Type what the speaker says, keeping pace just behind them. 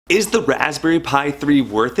Is the Raspberry Pi 3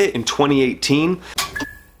 worth it in 2018?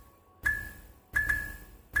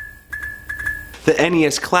 The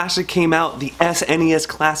NES Classic came out, the SNES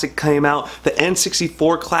Classic came out, the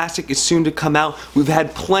N64 Classic is soon to come out. We've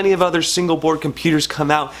had plenty of other single board computers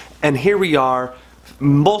come out, and here we are,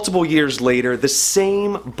 multiple years later, the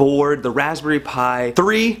same board, the Raspberry Pi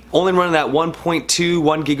 3, only running that 1.2,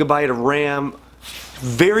 1 gigabyte of RAM.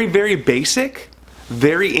 Very, very basic,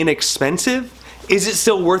 very inexpensive. Is it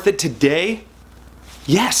still worth it today?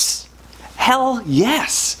 Yes. Hell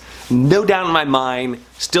yes. No doubt in my mind,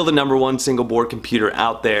 still the #1 single board computer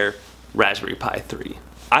out there, Raspberry Pi 3.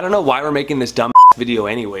 I don't know why we're making this dumb video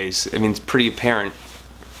anyways. I mean, it's pretty apparent.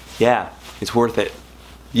 Yeah, it's worth it.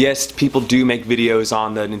 Yes, people do make videos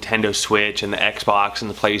on the Nintendo Switch and the Xbox and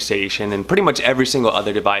the PlayStation and pretty much every single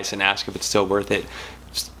other device and ask if it's still worth it.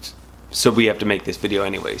 So we have to make this video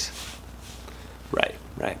anyways. Right.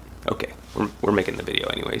 Okay, we're making the video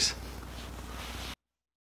anyways.